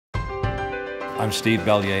I'm Steve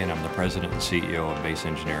Bellier, and I'm the President and CEO of Base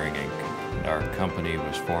Engineering, Inc. Our company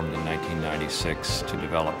was formed in 1996 to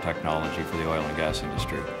develop technology for the oil and gas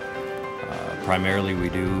industry. Primarily we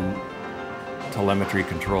do telemetry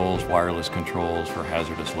controls, wireless controls for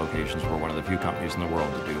hazardous locations. We're one of the few companies in the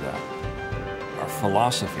world to do that. Our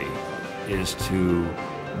philosophy is to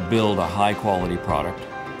build a high quality product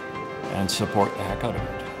and support the heck out of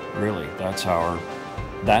it. Really, that's our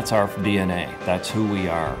DNA. That's who we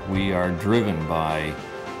are. We are driven by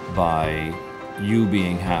you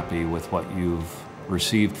being happy with what you've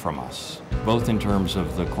received from us, both in terms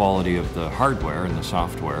of the quality of the hardware and the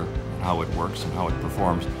software, and how it works and how it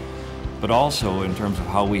performs, but also in terms of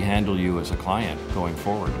how we handle you as a client going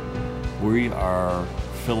forward. We are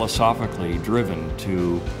philosophically driven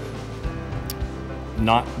to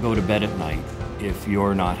not go to bed at night if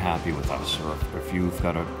you're not happy with us, or if you've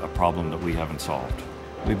got a problem that we haven't solved.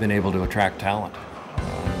 We've been able to attract talent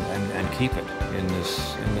and keep it in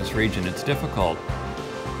this region. It's difficult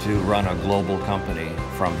to run a global company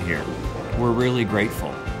from here. We're really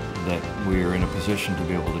grateful that we're in a position to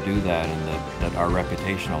be able to do that, and that our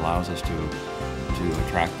reputation allows us to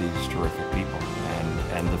attract these terrific people.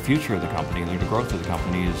 And the future of the company and the growth of the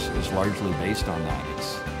company is largely based on that.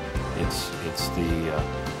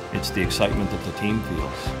 It's the excitement that the team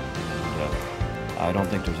feels. And I don't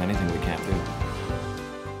think there's anything we can't do.